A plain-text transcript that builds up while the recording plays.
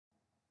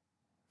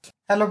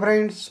Hello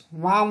friends,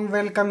 warm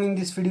welcome in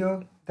this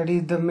video, that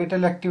is the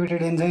metal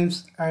activated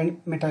enzymes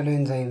and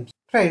metalloenzymes.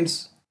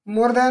 Friends,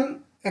 more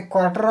than a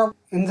quarter of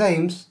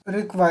enzymes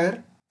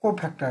require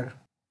cofactor.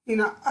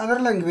 In other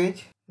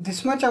language,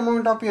 this much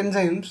amount of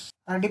enzymes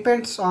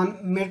depends on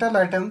metal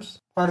atoms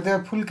for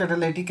their full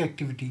catalytic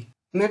activity.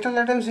 Metal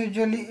atoms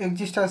usually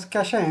exist as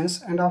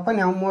cations and often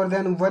have more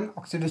than one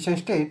oxidation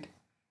state,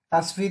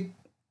 as with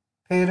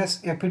ferrous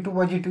Fe2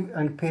 positive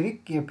and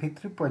ferric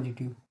Fe3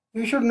 positive.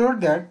 You should note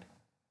that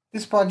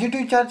this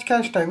positive charge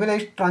can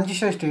stabilize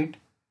transition state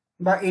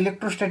by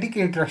electrostatic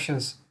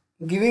interactions,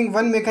 giving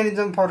one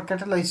mechanism for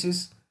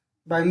catalysis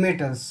by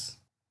metals.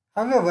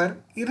 However,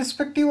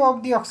 irrespective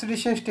of the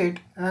oxidation state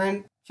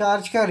and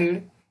charge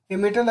carried, a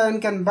metal ion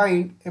can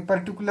bind a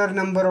particular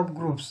number of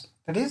groups,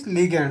 that is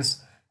ligands,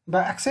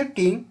 by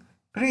accepting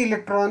free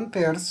electron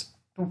pairs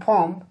to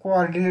form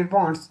coordinate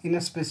bonds in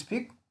a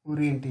specific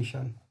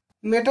orientation.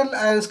 Metal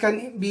ions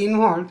can be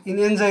involved in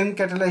enzyme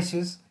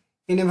catalysis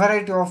in a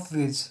variety of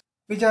ways,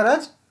 which are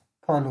as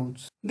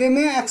follows. They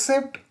may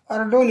accept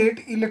or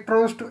donate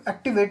electrons to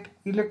activate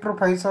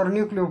electrophiles or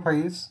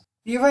nucleophiles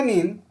even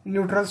in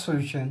neutral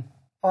solution,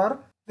 or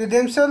they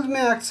themselves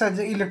may act as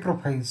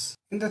electrophiles.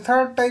 In the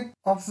third type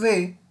of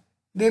way,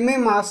 they may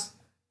mask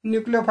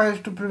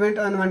nucleophiles to prevent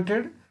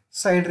unwanted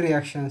side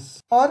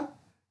reactions, or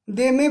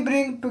they may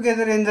bring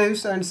together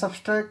enzymes and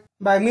substrate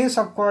by means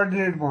of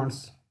coordinate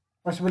bonds,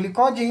 possibly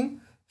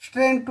causing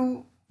strain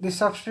to the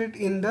substrate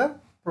in the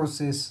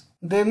process.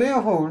 They may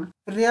hold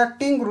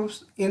reacting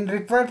groups in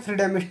required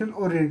three-dimensional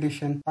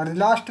orientation, or the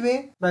last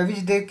way by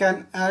which they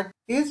can act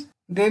is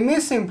they may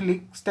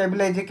simply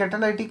stabilize a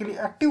catalytically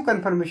active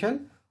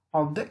conformation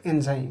of the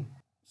enzyme.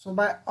 So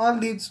by all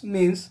these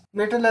means,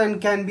 metal ion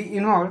can be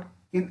involved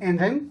in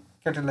enzyme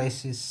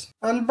catalysis.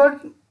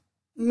 Albert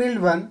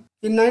Milburn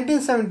in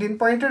 1917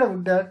 pointed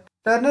out that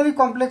ternary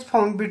complex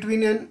found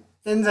between an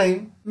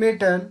enzyme,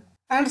 metal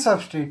and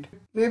substrate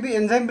may be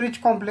enzyme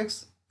bridge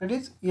complex, that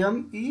is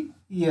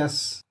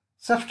MES,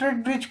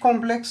 substrate bridge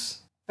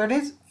complex, that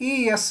is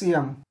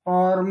ESM,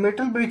 or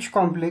metal bridge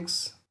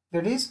complex,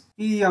 that is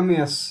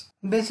EMS.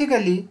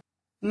 Basically,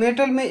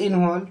 metal may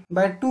involve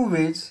by two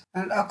ways,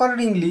 and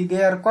accordingly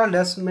they are called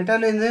as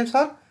metalloenzymes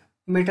or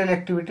metal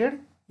activated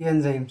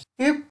enzymes.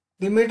 If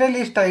the metal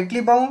is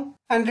tightly bound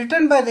and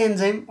written by the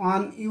enzyme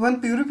on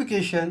even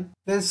purification,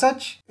 then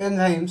such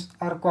enzymes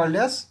are called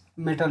as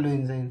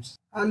metalloenzymes.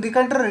 On the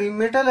contrary,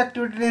 metal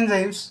activated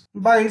enzymes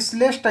binds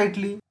less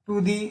tightly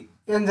to the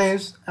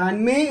enzymes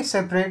and may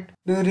separate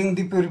during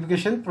the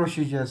purification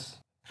procedures.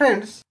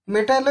 Friends,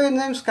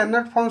 metalloenzymes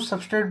cannot form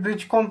substrate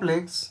bridge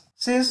complex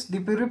since the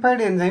purified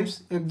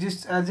enzymes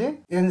exist as a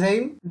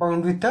enzyme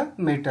bound with the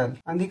metal.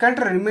 On the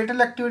contrary,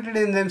 metal activated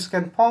enzymes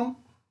can form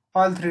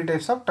all three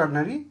types of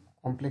ternary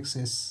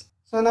complexes.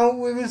 So now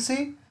we will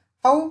see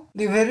how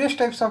the various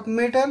types of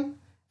metal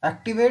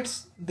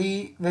activates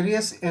the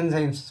various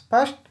enzymes.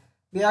 First,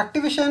 the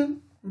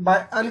activation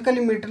by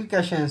alkali metal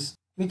cations,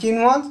 which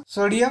involves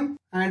sodium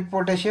and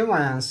potassium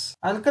ions.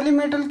 Alkali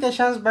metal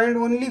cations bind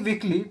only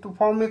weakly to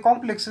form a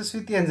complexes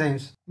with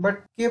enzymes,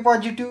 but K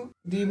positive,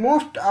 the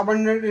most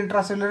abundant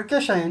intracellular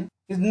cation,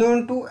 is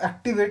known to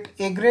activate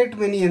a great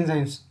many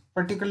enzymes,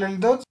 particularly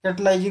those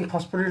catalyzing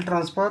phosphoryl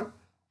transfer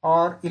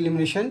or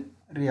elimination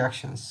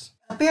reactions.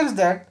 It appears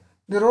that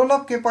the role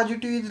of K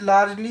positive is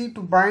largely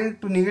to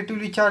bind to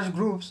negatively charged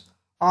groups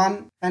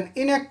on an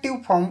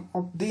inactive form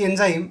of the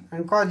enzyme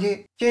and cause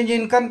a change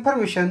in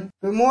conformation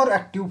to a more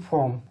active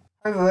form.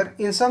 However,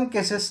 in some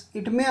cases,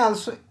 it may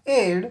also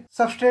aid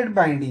substrate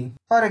binding.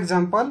 For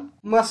example,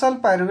 muscle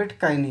pyruvate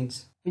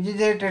kinase, which is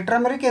a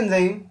tetrameric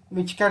enzyme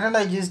which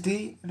catalyzes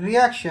the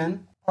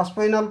reaction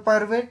phosphoenol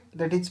pyruvate,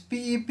 that is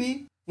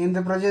PEP, in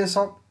the presence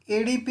of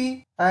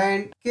ADP,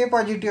 and K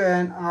positive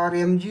ion or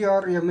Mg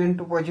or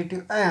Mn2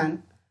 positive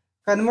ion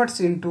converts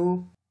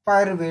into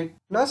pyruvate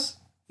plus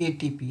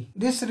ATP.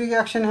 This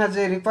reaction has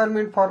a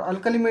requirement for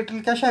alkali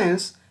metal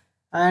cations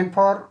and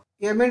for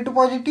Mn2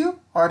 positive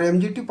or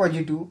Mg2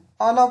 positive,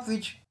 all of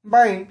which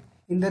bind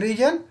in the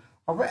region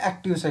of an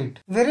active site.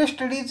 Various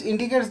studies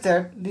indicates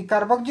that the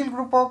carboxyl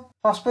group of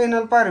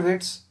phosphoenol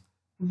pyruvates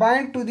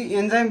bind to the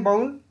enzyme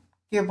bound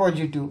K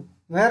positive,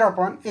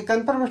 whereupon a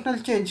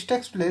conformational change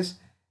takes place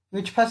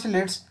which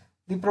facilitates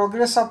the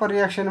progress of a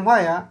reaction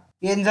via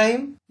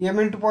enzyme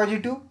Mn2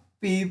 positive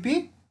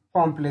PEP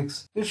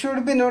complex. It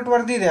should be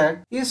noteworthy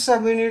that each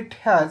subunit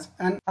has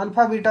an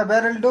alpha-beta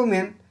barrel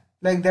domain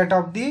like that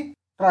of the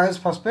triose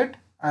phosphate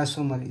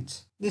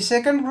isomerases. The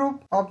second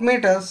group of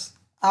metals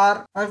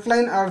are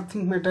alkaline earth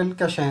metal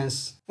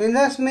cations.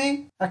 Enzymes may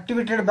be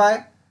activated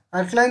by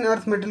alkaline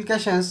earth metal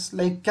cations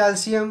like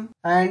calcium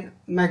and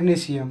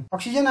magnesium.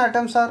 Oxygen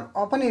atoms are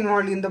often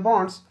involved in the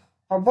bonds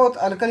of both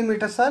alkali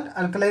metals and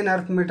alkaline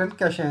earth metal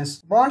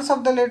cations, bonds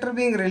of the latter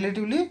being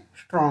relatively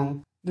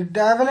strong. The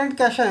divalent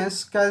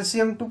cations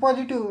calcium 2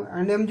 positive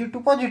and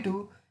Mg2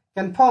 positive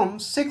can form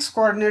 6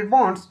 coordinate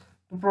bonds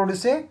to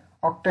produce a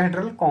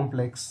octahedral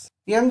complex.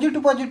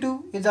 Mg2 positive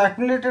is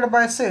accumulated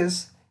by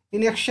cells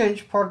in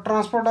exchange for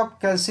transport of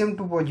calcium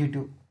 2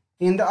 positive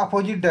in the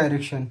opposite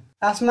direction.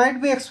 As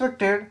might be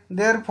expected,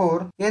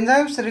 therefore,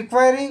 enzymes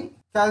requiring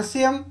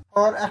calcium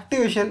for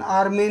activation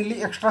are mainly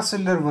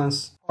extracellular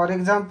ones. For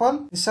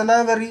example, the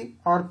salivary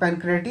or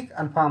pancreatic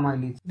alpha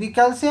amylase. The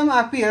calcium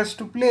appears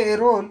to play a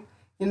role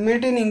in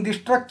maintaining the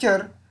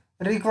structure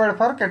required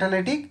for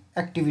catalytic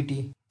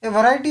activity. A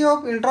variety of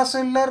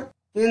intracellular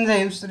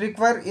enzymes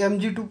require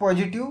Mg2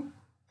 positive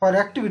for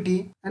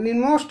activity, and in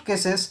most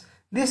cases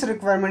this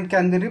requirement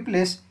can be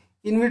replaced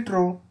in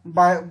vitro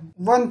by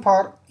one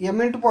for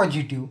Mn2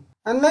 positive.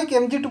 Unlike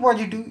Mg2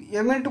 positive,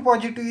 Mn2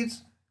 positive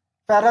is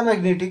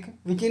paramagnetic,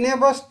 which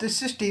enables the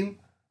system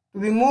to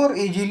be more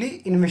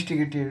easily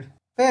investigated.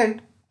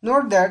 And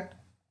note that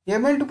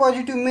Mn2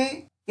 positive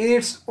may in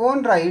its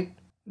own right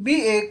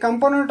be a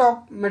component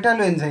of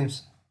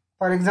metalloenzymes,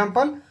 for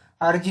example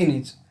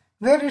arginase,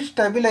 where it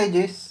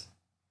stabilizes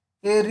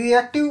a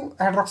reactive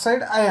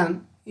hydroxide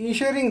ion,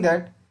 ensuring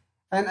that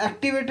an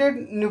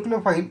activated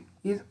nucleophile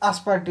is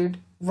aspartate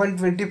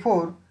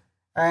 124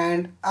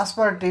 and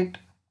aspartate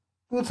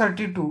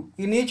 232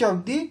 in each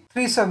of the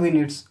three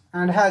subunits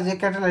and has a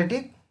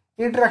catalytic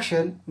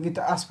interaction with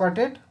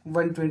aspartate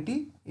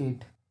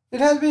 128. It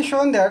has been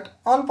shown that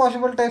all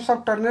possible types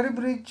of ternary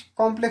bridge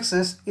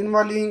complexes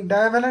involving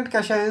divalent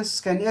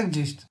cations can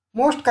exist.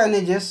 Most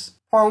kinases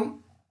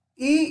form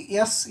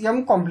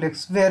ESM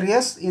complex, where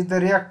S is the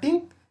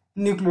reacting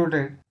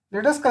nucleotide.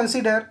 Let us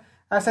consider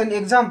as an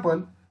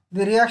example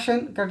the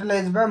reaction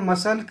catalyzed by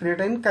muscle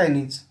creatine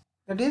kinase.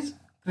 That is,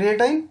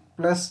 creatine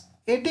plus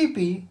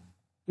ATP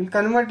will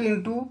convert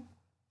into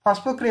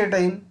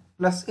phosphocreatine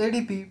plus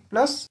ADP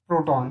plus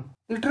proton.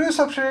 The true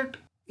substrate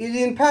is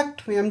in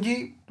fact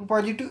Mg2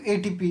 positive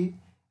ATP,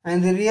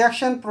 and the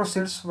reaction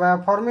proceeds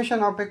via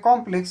formation of a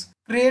complex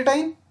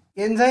creatine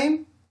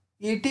enzyme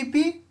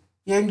ATP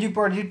Mg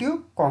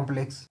positive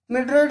complex.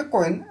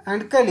 Midred-Cohen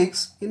and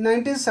colleagues in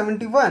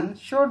 1971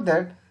 showed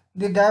that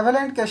the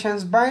divalent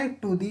cations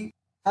bind to the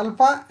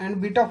alpha and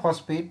beta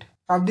phosphate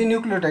of the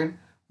nucleotide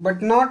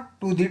but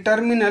not to the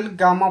terminal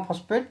gamma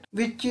phosphate,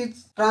 which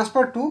is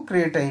transferred to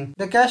creatine.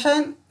 The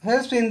cation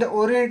helps in the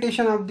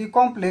orientation of the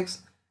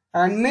complex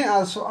and may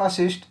also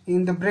assist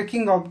in the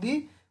breaking of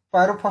the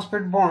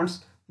pyrophosphate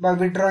bonds by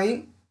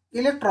withdrawing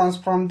electrons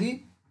from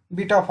the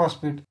beta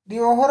phosphate. The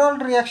overall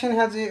reaction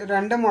has a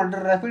random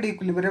order rapid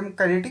equilibrium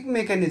kinetic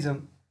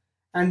mechanism,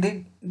 and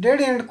the dead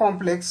end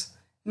complex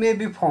may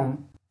be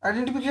formed.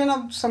 Identification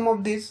of some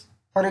of these,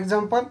 for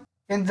example,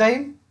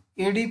 enzyme,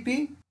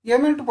 ADP,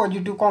 Mn2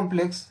 positive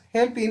complex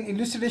help in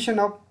elucidation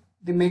of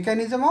the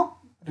mechanism of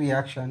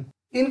reaction.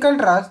 In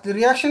contrast, the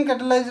reaction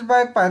catalyzed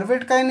by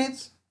pyruvate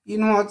kinase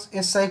involves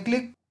a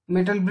cyclic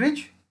metal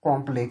bridge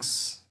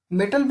complex.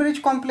 Metal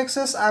bridge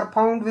complexes are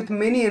found with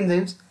many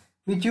enzymes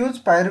which use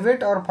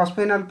pyruvate or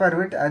phosphoenol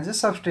pyruvate as a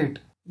substrate.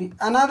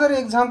 Another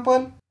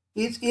example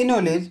is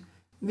enolase,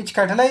 which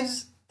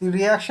catalyzes the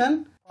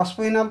reaction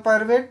phosphoenol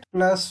pyruvate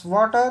plus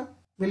water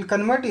will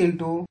convert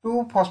into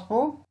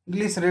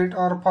 2-phosphoglycerate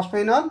or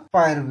phosphoenol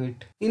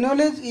pyruvate.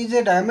 Enolase is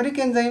a dimeric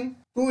enzyme,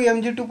 2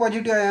 Mg2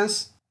 positive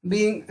ions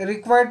being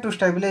required to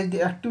stabilize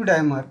the active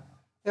dimer.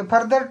 A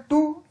further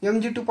 2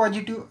 Mg2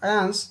 positive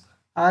ions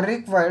are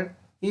required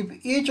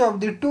if each of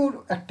the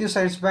two active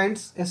sites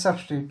binds a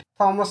substrate.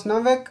 Thomas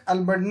Novak,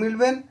 Albert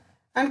Milven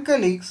and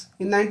colleagues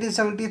in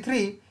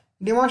 1973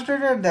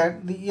 demonstrated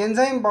that the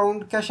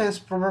enzyme-bound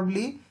cations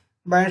probably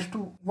binds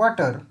to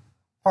water,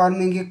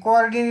 forming a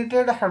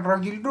coordinated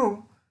hydroxyl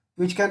group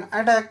which can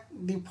attack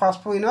the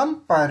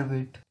phosphoenol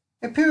pyruvate.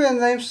 A few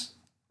enzymes,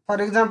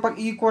 for example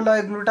E.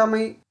 coli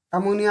glutamine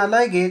ammonia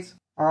ligase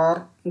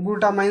or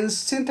glutamine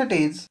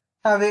synthetase,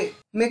 have a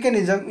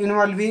mechanism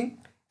involving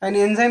an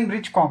enzyme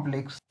bridge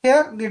complex.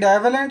 Here the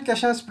divalent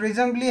cations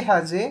presumably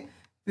has a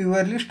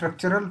purely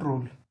structural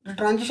role. The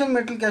transition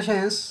metal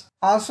cations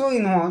also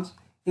involves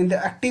in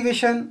the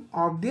activation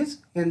of these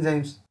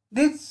enzymes.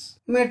 These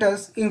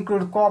metals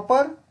include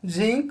copper,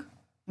 zinc,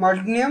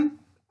 molybdenum,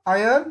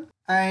 iron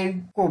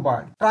and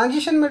cobalt.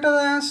 Transition metal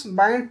ions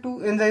bind to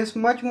enzymes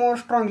much more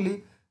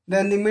strongly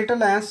than the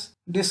metal ions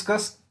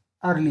discussed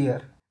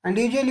earlier and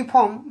usually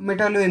form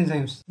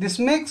metalloenzymes. This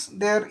makes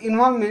their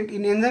involvement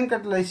in enzyme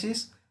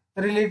catalysis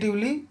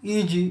relatively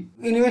easy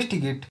to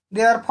investigate.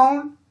 They are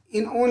found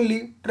in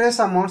only trace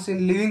amounts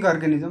in living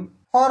organisms.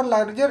 For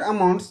larger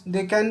amounts,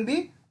 they can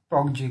be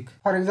toxic.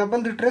 For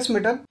example, the trace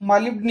metal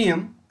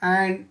molybdenum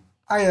and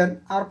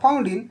iron are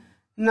found in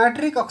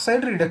nitric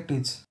oxide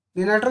reductase,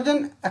 the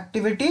nitrogen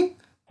activating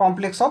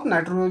complex of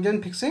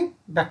nitrogen fixing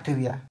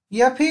bacteria.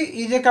 Fe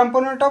is a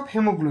component of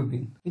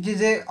hemoglobin, which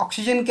is a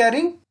oxygen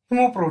carrying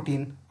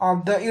hemoprotein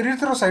of the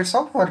erythrocytes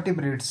of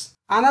vertebrates.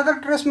 Another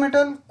trace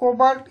metal,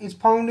 cobalt, is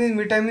found in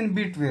vitamin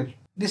B12.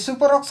 The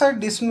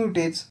superoxide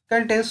dismutase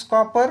contains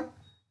copper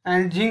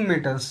and zinc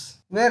metals,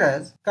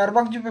 whereas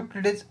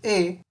carboxypeptidase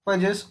A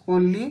possesses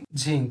only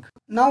zinc.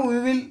 Now we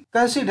will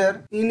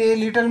consider in a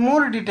little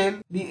more detail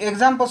the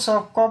examples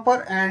of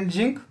copper and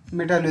zinc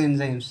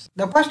metalloenzymes.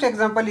 The first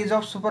example is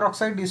of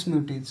superoxide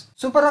dismutase.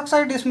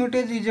 Superoxide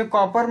dismutase is a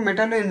copper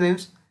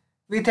metalloenzyme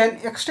with an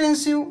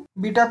extensive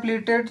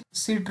beta-pleated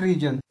sheet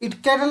region.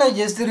 It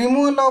catalyzes the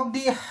removal of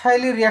the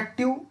highly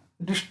reactive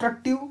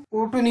destructive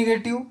O2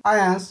 negative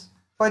ions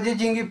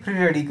possessing a free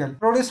radical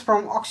produced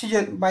from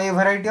oxygen by a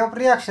variety of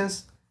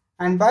reactions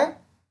and by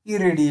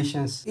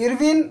irradiations.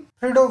 Erwin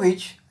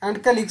Fridovich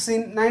and colleagues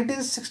in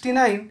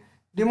 1969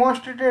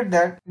 demonstrated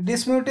that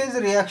dismutase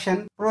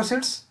reaction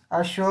proceeds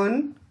as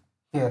shown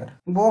here.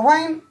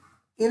 Bovine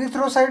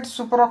erythrocyte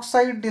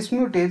superoxide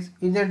dismutase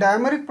is a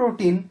dimeric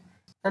protein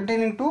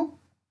containing two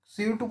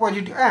Cu2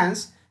 positive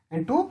ions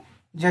and two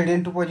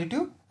Zn2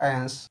 positive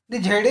ions. The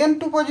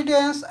Zn2 positive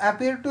ions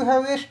appear to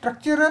have a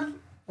structural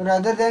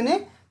rather than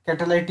a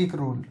catalytic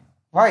role,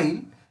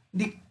 while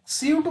the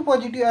Cu2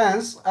 positive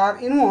ions are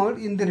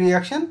involved in the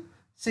reaction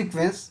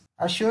sequence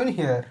as shown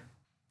here.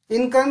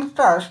 In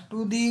contrast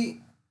to the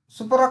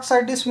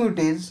superoxide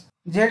dismutase,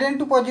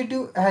 Zn2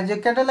 positive has a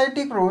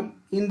catalytic role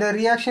in the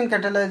reaction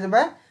catalyzed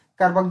by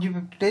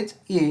carboxypeptidase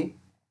A,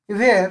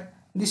 where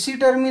the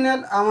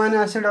C-terminal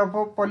amino acid of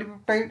a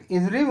polypeptide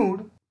is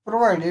removed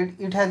provided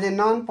it has a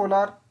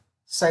non-polar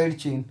side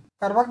chain.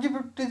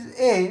 Carboxypeptidase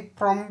A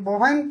from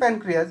bovine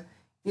pancreas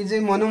is a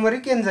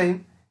monomeric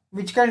enzyme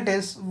which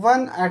contains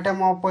one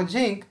atom of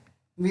zinc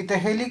with a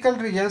helical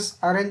regions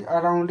arranged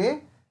around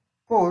a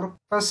core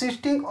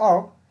consisting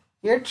of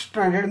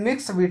 8-stranded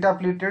mixed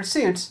beta-pleated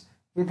sheets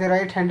with a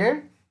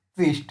right-handed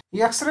twist.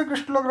 X-ray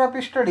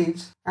crystallography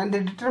studies and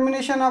the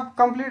determination of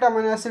complete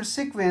amino acid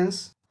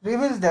sequence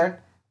reveals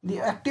that the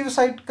active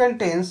site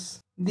contains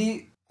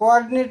the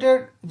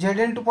coordinated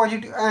Zn2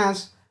 positive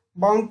ions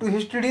bound to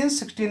histidine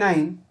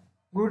 69,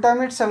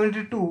 glutamate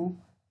 72,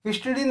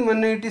 histidine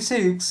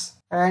 196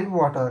 and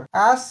water,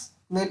 as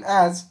well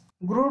as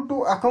groove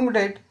to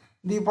accommodate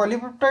the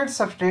polypeptide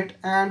substrate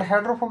and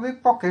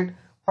hydrophobic pocket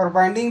for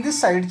binding the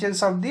side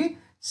chains of the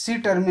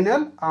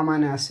C-terminal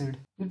amino acid.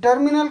 The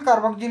terminal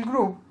carboxyl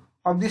group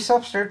of the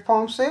substrate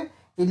forms a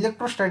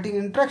electrostatic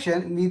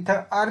interaction with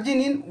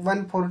arginine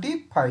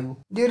 145.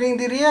 During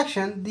the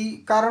reaction,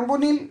 the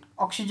carbonyl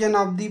oxygen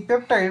of the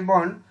peptide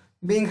bond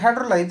being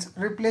hydrolyzed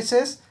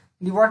replaces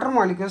the water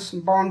molecules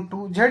bound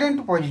to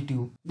Zn2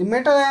 positive. The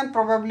metal ion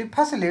probably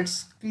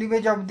facilitates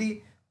cleavage of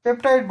the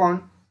peptide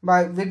bond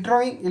by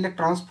withdrawing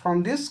electrons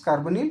from this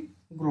carbonyl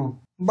group.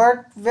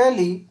 But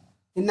Valley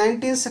in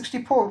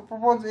 1964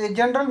 proposed a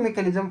general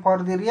mechanism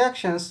for the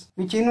reactions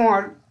which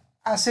involved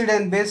acid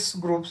and base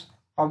groups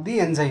of the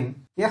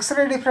enzyme.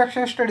 X-ray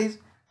diffraction studies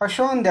have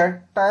shown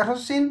that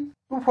tyrosine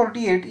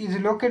 248 is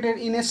located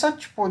in a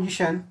such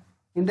position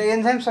in the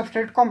enzyme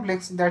substrate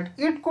complex that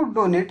it could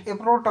donate a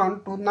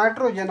proton to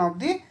nitrogen of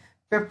the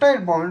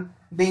peptide bond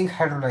being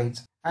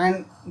hydrolyzed.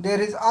 And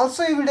there is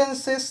also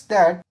evidences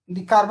that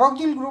the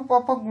carboxyl group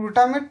of a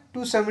glutamate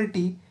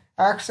 270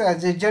 acts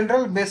as a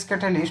general base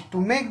catalyst to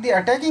make the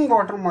attacking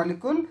water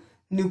molecule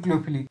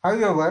nucleophilic.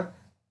 However,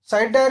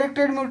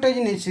 site-directed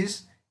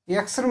mutagenesis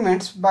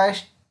experiments by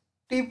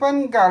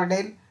Stephen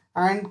Gardel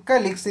and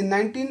colleagues in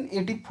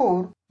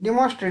 1984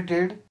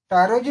 demonstrated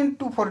tyrosine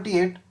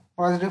 248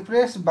 was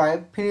replaced by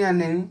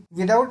phenylalanine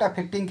without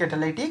affecting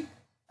catalytic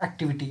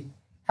activity,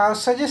 have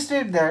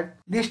suggested that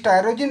this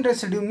tyrosine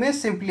residue may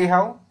simply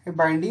have a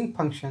binding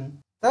function.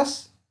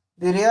 Thus,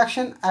 the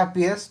reaction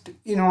appears to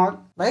involve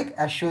like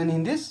as shown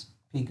in this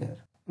figure,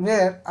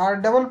 where R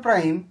double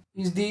prime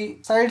is the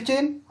side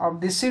chain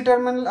of the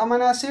C-terminal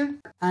amino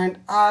acid and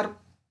R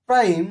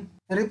prime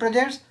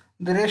represents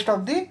the rest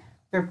of the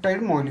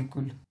peptide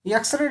molecule.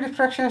 X-ray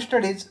diffraction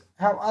studies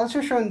have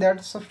also shown that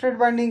substrate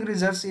binding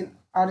results in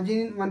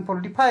arginine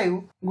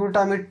 145,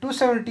 glutamate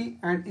 270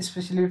 and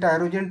especially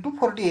tyrosine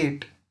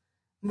 248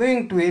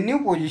 moving to a new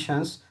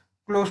positions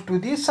close to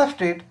the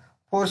substrate,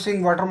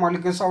 forcing water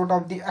molecules out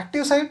of the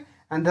active site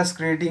and thus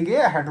creating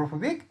a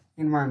hydrophobic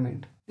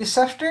environment. The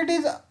substrate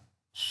is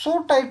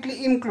so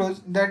tightly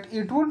enclosed that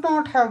it would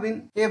not have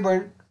been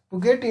able to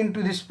get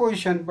into this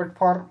position but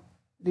for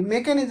the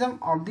mechanism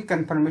of the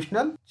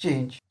conformational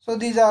change. So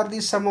these are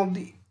some of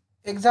the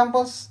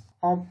examples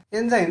of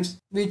enzymes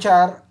which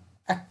are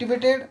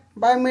activated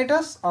by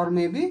metals or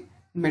maybe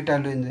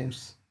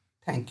metalloenzymes.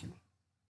 Thank you.